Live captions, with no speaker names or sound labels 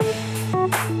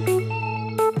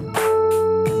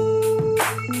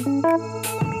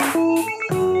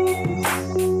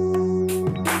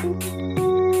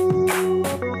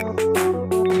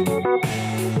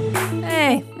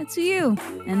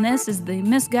This is the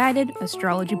Misguided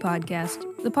Astrology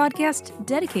Podcast, the podcast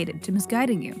dedicated to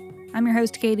misguiding you. I'm your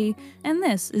host, Katie, and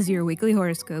this is your weekly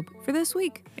horoscope for this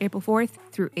week, April 4th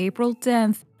through April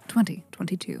 10th,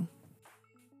 2022.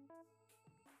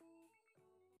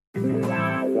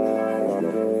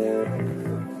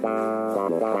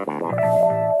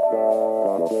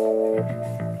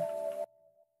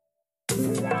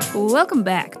 Welcome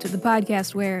back to the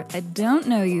podcast where I don't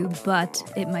know you, but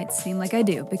it might seem like I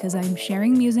do, because I'm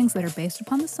sharing musings that are based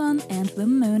upon the sun and the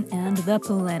moon and the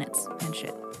planets and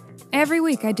shit. Every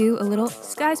week I do a little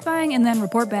sky spying and then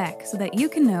report back so that you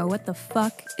can know what the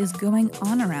fuck is going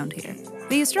on around here.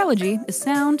 The astrology is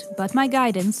sound, but my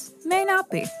guidance may not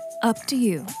be. Up to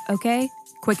you, okay?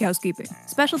 Quick housekeeping.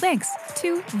 Special thanks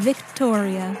to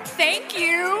Victoria. Thank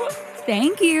you!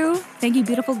 Thank you. Thank you,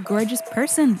 beautiful, gorgeous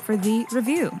person, for the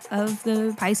review of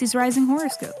the Pisces Rising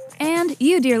horoscope. And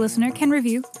you, dear listener, can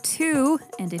review too.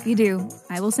 And if you do,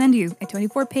 I will send you a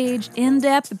 24-page,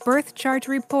 in-depth birth chart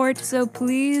report. So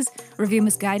please review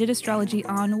Misguided Astrology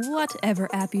on whatever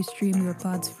app you stream your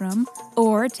pods from,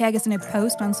 or tag us in a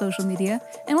post on social media.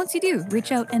 And once you do,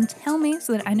 reach out and tell me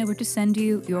so that I know where to send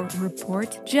you your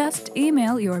report. Just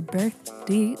email your birth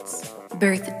date,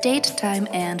 time,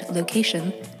 and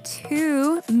location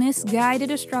to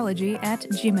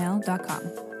misguidedastrology@gmail.com.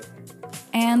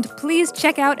 And please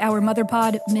check out our mother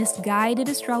pod, Misguided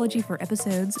Astrology, for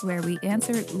episodes where we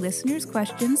answer listeners'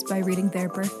 questions by reading their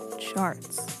birth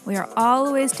charts. We are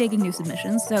always taking new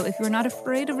submissions, so if you're not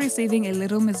afraid of receiving a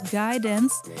little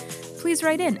misguidance, please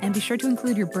write in and be sure to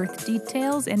include your birth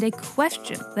details and a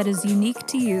question that is unique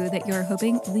to you that you're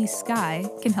hoping the sky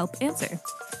can help answer.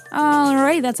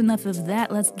 Alright, that's enough of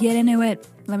that. Let's get into it.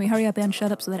 Let me hurry up and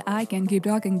shut up so that I can keep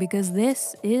talking, because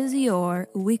this is your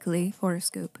weekly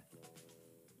horoscope.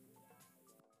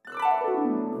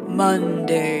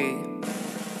 Monday.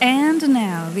 And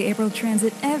now, the April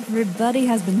transit everybody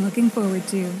has been looking forward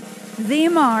to. The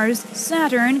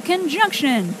Mars-Saturn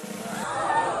conjunction.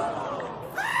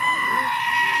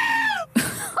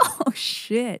 Oh,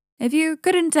 shit. If you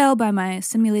couldn't tell by my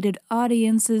simulated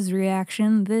audience's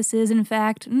reaction, this is, in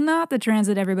fact, not the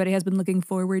transit everybody has been looking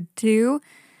forward to.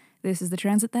 This is the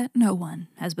transit that no one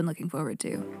has been looking forward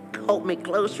to. Hold me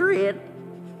closer in.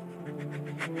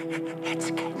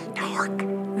 It's getting dark.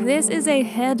 This is a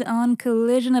head-on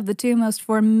collision of the two most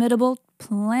formidable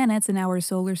planets in our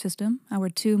solar system, our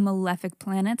two malefic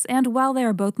planets. And while they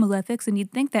are both malefics, and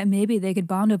you'd think that maybe they could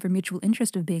bond over mutual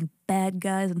interest of being bad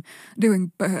guys and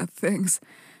doing bad things,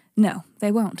 no,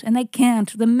 they won't, and they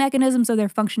can't. The mechanisms of their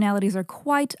functionalities are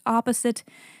quite opposite,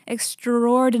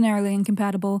 extraordinarily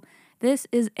incompatible. This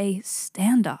is a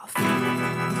standoff.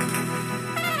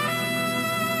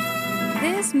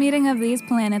 This meeting of these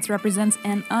planets represents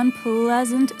an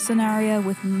unpleasant scenario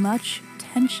with much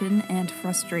tension and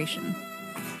frustration.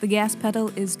 The gas pedal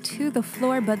is to the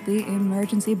floor, but the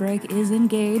emergency brake is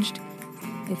engaged.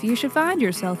 If you should find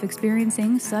yourself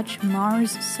experiencing such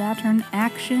Mars-Saturn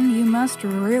action, you must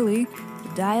really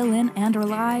dial in and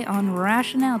rely on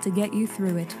rationale to get you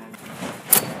through it.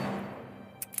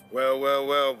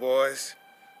 Well, boys.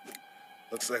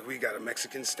 Looks like we got a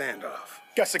Mexican standoff.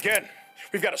 Guess again.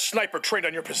 We've got a sniper trained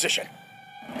on your position.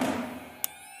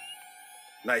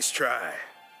 Nice try.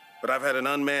 But I've had an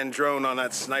unmanned drone on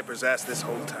that sniper's ass this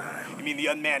whole time. You mean the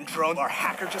unmanned drone our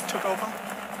hacker just took over?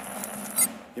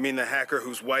 You mean the hacker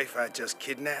whose wife I just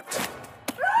kidnapped?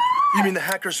 You mean the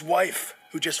hacker's wife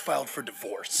who just filed for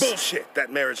divorce? Bullshit.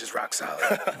 That marriage is rock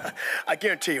solid. I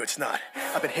guarantee you it's not.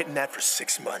 I've been hitting that for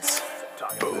 6 months.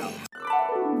 Boom.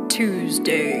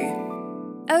 Tuesday.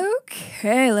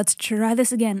 Okay, let's try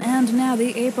this again. And now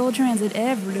the April transit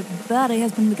everybody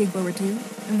has been looking forward to.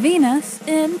 Venus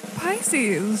in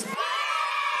Pisces.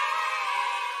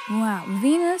 Wow,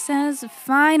 Venus has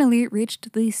finally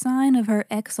reached the sign of her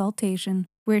exaltation,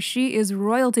 where she is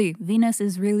royalty. Venus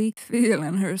is really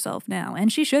feeling herself now,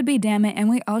 and she should be, damn it, and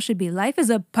we all should be. Life is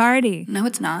a party. No,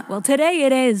 it's not. Well, today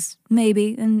it is,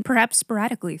 maybe, and perhaps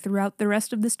sporadically throughout the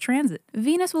rest of this transit.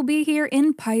 Venus will be here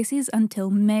in Pisces until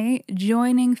May,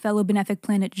 joining fellow benefic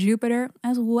planet Jupiter,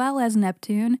 as well as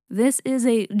Neptune. This is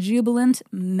a jubilant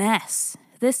mess.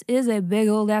 This is a big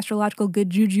old astrological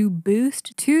good juju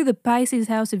boost to the Pisces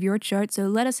house of your chart, so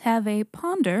let us have a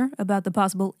ponder about the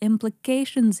possible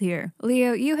implications here.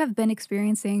 Leo, you have been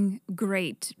experiencing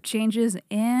great changes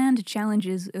and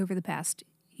challenges over the past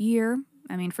year.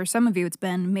 I mean, for some of you, it's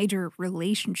been major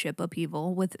relationship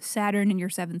upheaval with Saturn in your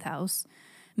 7th house,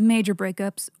 major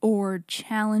breakups, or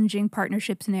challenging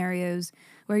partnership scenarios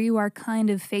where you are kind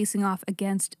of facing off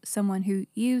against someone who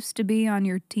used to be on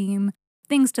your team,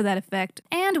 things to that effect,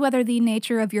 and whether the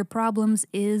nature of your problems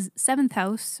is 7th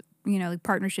house like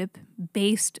partnership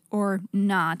based or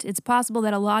not, it's possible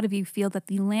that a lot of you feel that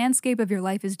the landscape of your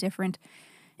life is different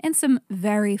in some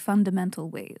very fundamental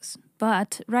ways.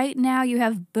 But right now you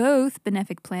have both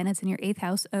benefic planets in your 8th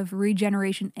house of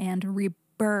regeneration and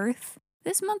rebirth.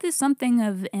 This month is something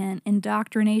of an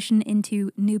indoctrination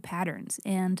into new patterns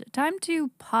and time to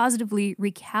positively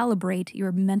recalibrate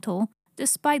your mental.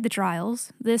 Despite the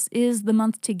trials, this is the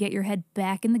month to get your head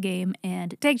back in the game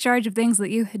and take charge of things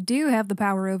that you do have the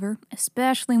power over,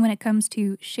 especially when it comes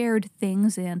to shared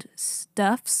things and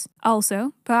stuffs.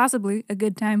 Also, possibly a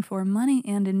good time for money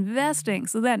and investing,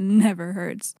 so that never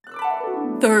hurts.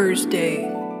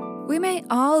 Thursday. We may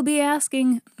all be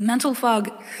asking, mental fog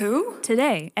who?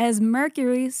 Today, as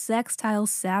Mercury sextiles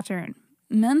Saturn.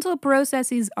 Mental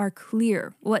processes are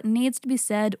clear. What needs to be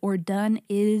said or done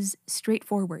is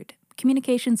straightforward.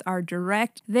 Communications are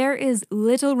direct. There is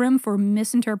little room for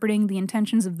misinterpreting the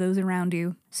intentions of those around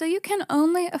you. So you can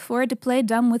only afford to play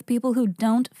dumb with people who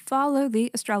don't follow the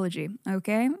astrology,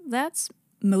 okay? That's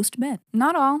most men.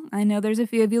 Not all. I know there's a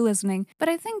few of you listening, but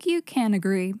I think you can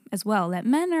agree as well that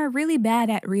men are really bad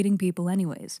at reading people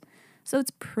anyways. So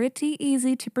it's pretty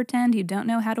easy to pretend you don't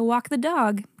know how to walk the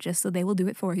dog just so they will do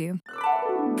it for you.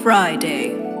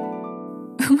 Friday.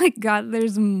 Oh my god,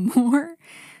 there's more?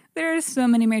 There are so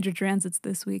many major transits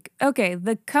this week. Okay,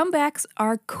 the comebacks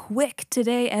are quick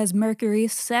today as Mercury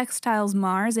sextiles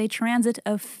Mars, a transit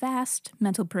of fast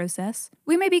mental process.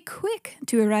 We may be quick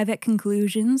to arrive at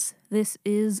conclusions. This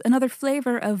is another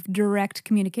flavor of direct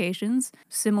communications,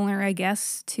 similar, I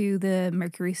guess, to the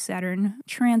Mercury-Saturn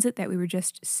transit that we were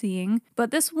just seeing.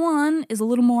 But this one is a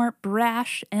little more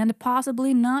brash and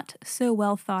possibly not so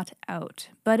well thought out.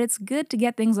 But it's good to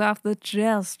get things off the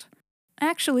chest.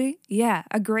 Actually, yeah,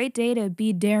 a great day to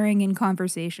be daring in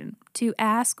conversation, to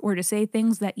ask or to say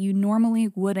things that you normally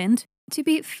wouldn't, to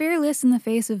be fearless in the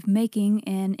face of making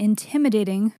an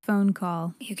intimidating phone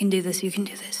call. You can do this, you can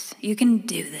do this, you can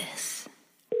do this.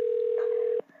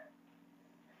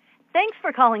 Thanks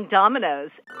for calling Domino's.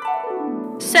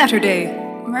 Saturday.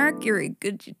 Mercury,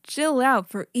 could you chill out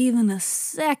for even a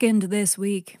second this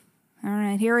week? All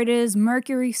right, here it is,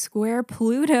 Mercury square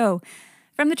Pluto.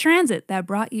 From the transit that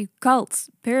brought you cults,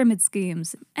 pyramid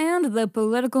schemes, and the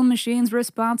political machines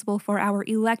responsible for our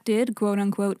elected,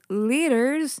 quote-unquote,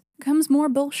 leaders, comes more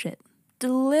bullshit.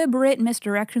 Deliberate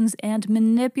misdirections and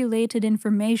manipulated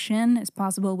information is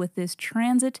possible with this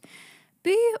transit.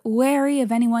 Be wary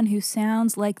of anyone who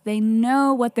sounds like they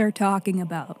know what they're talking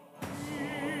about.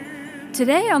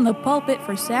 Today on the pulpit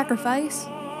for sacrifice,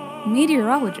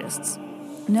 meteorologists.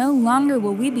 No longer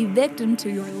will we be victim to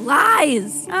your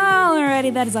lies!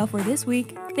 Alrighty, that is all for this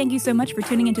week. Thank you so much for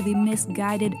tuning into the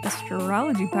Misguided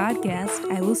Astrology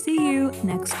Podcast. I will see you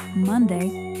next Monday.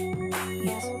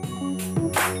 Yes.